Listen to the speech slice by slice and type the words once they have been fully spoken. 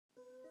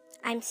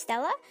I'm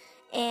Stella,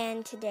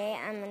 and today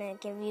I'm going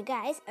to give you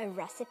guys a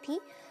recipe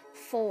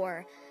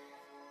for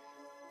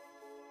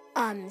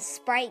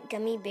Sprite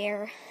Gummy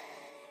Bear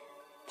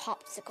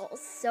popsicles.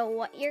 So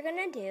what you're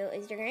going to do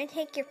is you're going to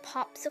take your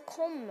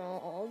popsicle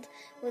mold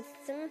with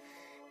some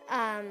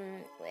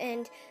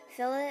and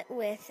fill it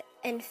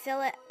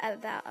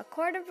about a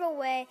quarter of a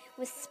way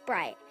with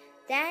Sprite.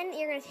 Then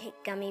you're going to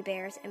take gummy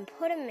bears and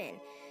put them in.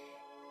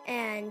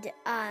 And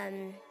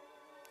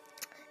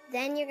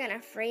then you're going to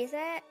freeze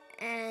it.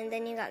 And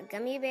then you got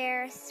gummy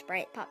bear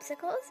Sprite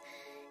popsicles,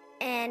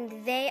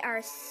 and they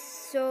are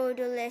so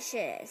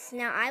delicious.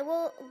 Now, I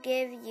will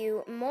give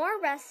you more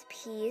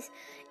recipes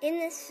in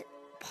this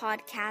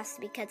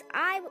podcast because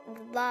I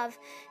love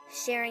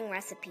sharing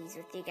recipes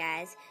with you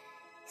guys.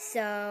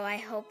 So I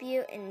hope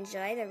you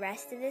enjoy the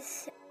rest of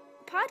this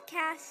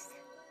podcast.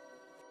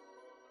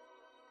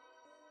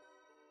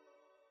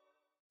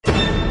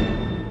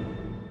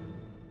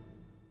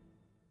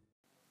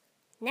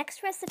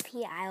 Next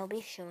recipe I will be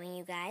showing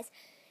you guys,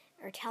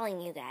 or telling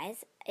you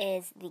guys,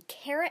 is the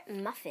carrot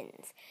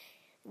muffins.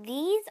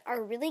 These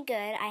are really good.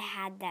 I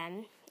had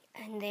them,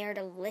 and they are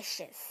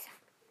delicious.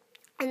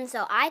 And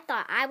so I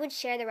thought I would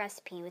share the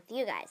recipe with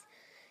you guys.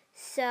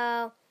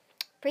 So,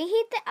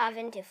 preheat the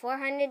oven to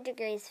 400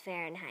 degrees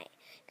Fahrenheit.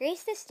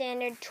 Grease a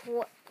standard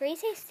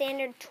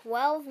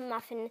 12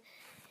 muffin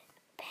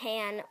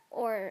pan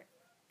or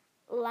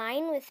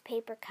line with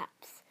paper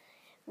cups.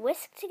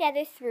 Whisk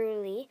together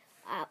thoroughly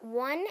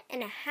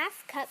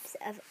 1.5 cups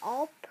of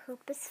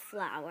all-purpose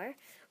flour,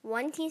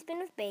 1 teaspoon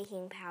of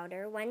baking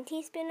powder, 1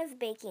 teaspoon of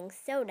baking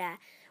soda,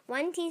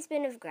 1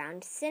 teaspoon of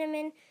ground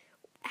cinnamon,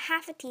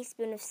 half a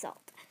teaspoon of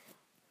salt,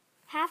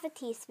 half a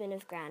teaspoon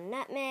of ground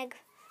nutmeg,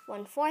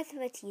 1/4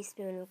 of a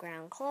teaspoon of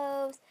ground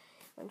cloves,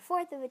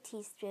 1/4 of a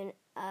teaspoon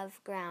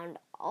of ground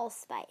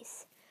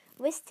allspice.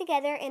 Whisk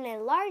together in a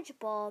large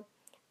bowl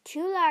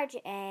 2 large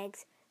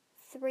eggs,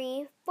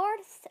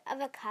 3/4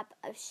 of a cup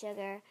of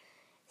sugar.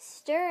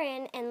 Stir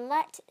in and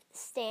let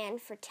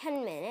stand for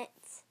 10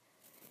 minutes.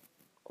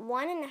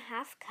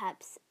 1.5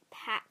 cups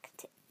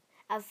packed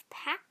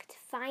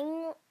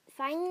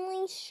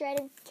finely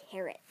shredded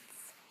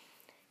carrots.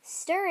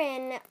 Stir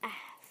in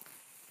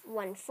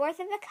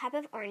 1/4 of a cup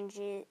of orange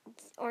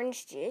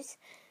juice.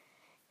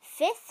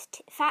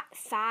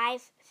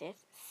 5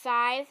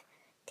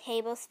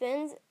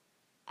 tablespoons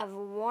of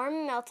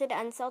warm melted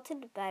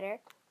unsalted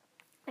butter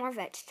or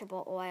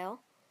vegetable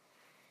oil.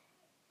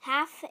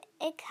 Half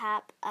a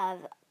cup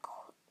of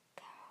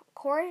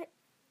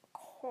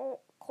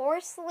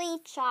coarsely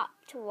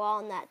chopped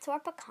walnuts or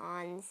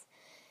pecans.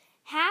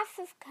 Half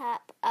a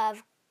cup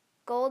of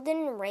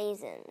golden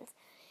raisins.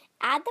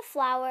 Add the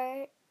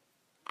flour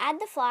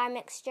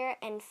mixture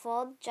and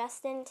fold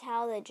just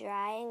until the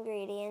dry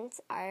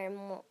ingredients are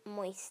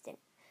moistened.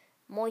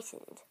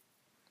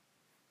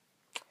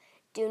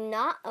 Do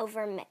not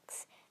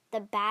overmix. The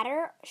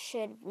batter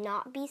should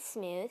not be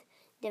smooth.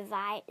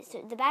 Divide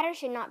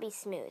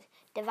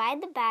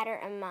the batter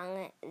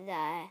among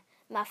the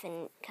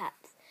muffin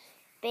cups.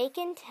 Bake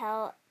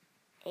until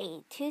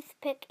a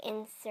toothpick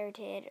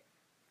inserted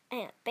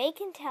in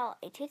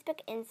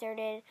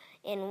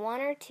 1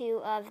 or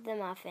 2 of the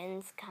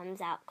muffins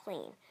comes out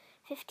clean.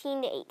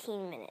 15 to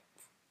 18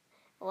 minutes.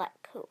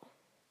 Let cool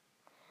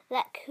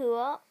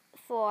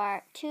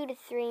for 2 to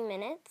 3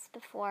 minutes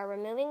before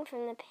removing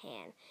from the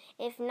pan.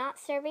 If not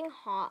serving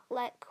hot,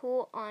 let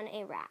cool on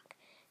a rack.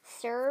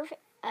 Serve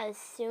as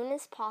soon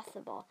as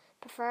possible,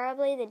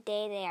 preferably the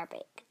day they are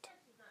baked.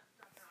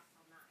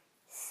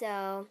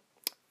 So,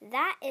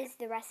 that is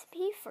the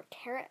recipe for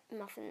carrot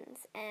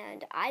muffins,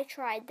 and I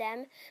tried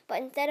them, but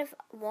instead of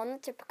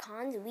walnuts or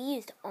pecans, we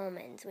used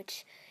almonds,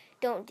 which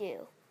don't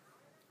do.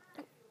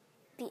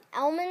 The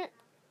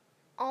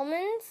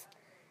almonds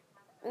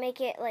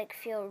make it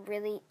feel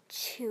really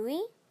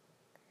chewy,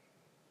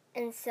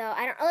 and so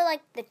I don't really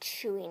like the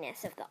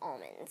chewiness of the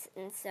almonds,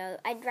 and so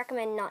I'd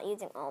recommend not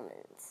using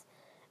almonds.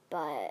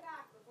 But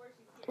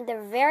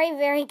they're very,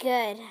 very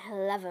good. I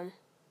love them.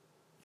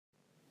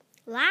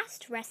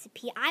 Last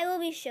recipe I will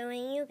be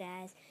showing you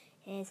guys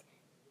is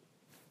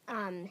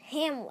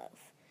ham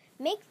loaf.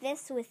 Make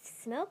this with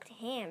smoked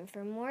ham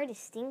for more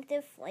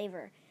distinctive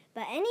flavor,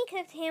 but any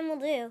cooked ham will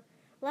do.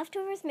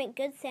 Leftovers make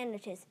good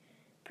sandwiches.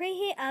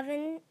 Preheat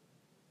oven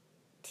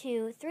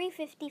to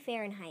 350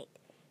 Fahrenheit.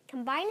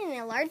 Combine in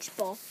a large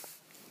bowl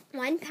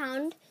 1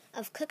 pound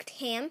of cooked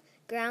ham,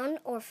 ground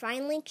or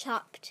finely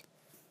chopped,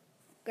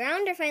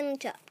 half of a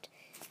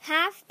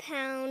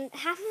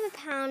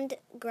pound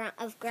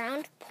of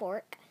ground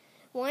pork,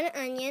 1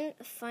 onion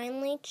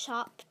finely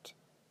chopped,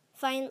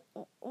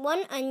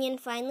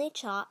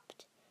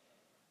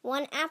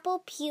 1 apple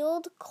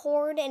peeled,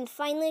 cored, and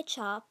finely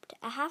chopped,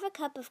 a half a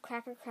cup of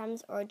cracker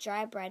crumbs or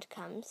dry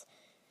breadcrumbs,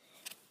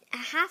 a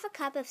half a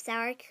cup of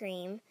sour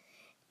cream,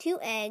 2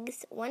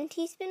 eggs, 1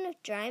 teaspoon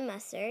of dry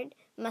mustard,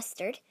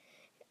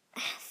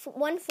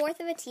 1/4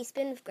 of a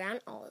teaspoon of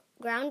ground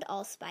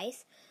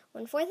allspice,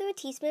 1/4 of a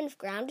teaspoon of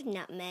ground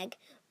nutmeg,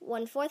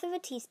 1/4 of a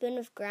teaspoon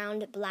of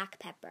ground black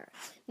pepper.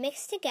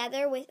 Mix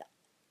together with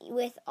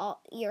with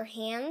all your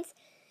hands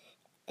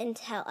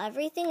until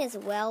everything is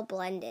well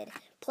blended.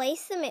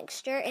 Place the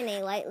mixture in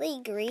a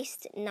lightly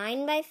greased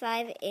 9 by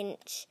 5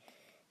 inch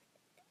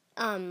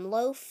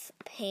loaf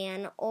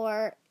pan,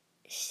 or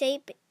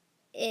shape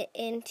it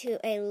into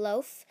a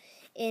loaf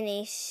in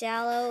a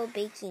shallow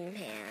baking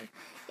pan.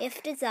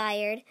 If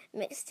desired,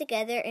 mix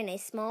together in a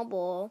small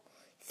bowl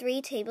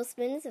 3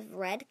 tablespoons of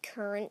red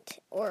currant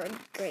or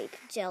grape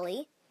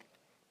jelly,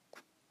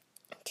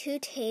 2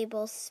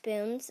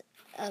 tablespoons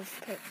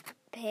of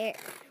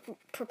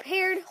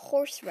prepared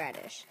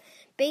horseradish.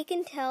 Bake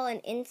until an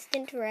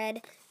instant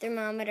red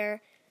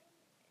thermometer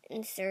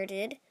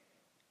inserted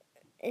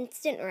in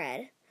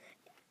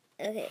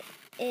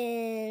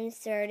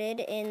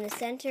the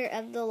center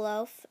of the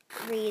loaf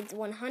reads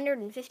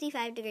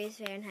 155 degrees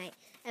Fahrenheit.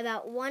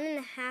 About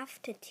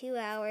 1.5 to 2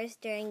 hours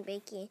during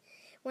baking.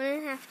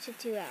 1.5 to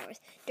 2 hours.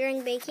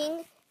 During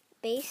baking,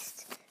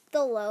 baste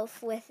the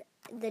loaf with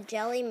the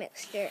jelly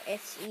mixture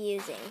it's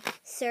using.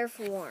 Serve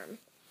warm.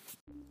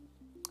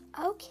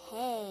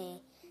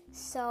 Okay,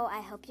 so I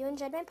hope you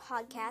enjoyed my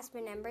podcast.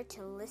 Remember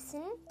to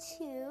listen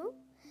to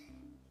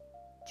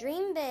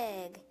Dream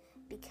Big,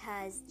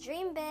 because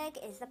Dream Big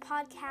is the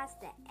podcast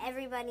that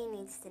everybody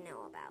needs to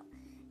know about.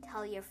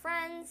 Tell your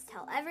friends,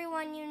 tell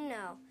everyone you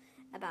know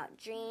about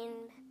Dream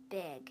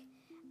Big.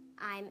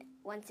 I'm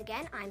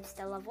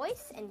Stella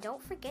Voice, and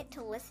don't forget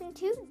to listen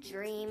to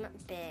Dream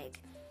Big.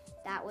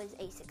 That was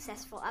a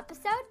successful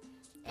episode,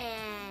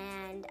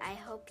 and I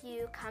hope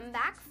you come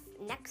back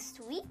next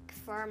week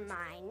for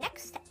my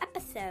next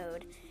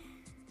episode.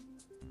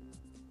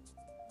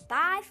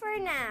 Bye for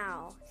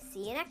now.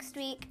 See you next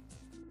week.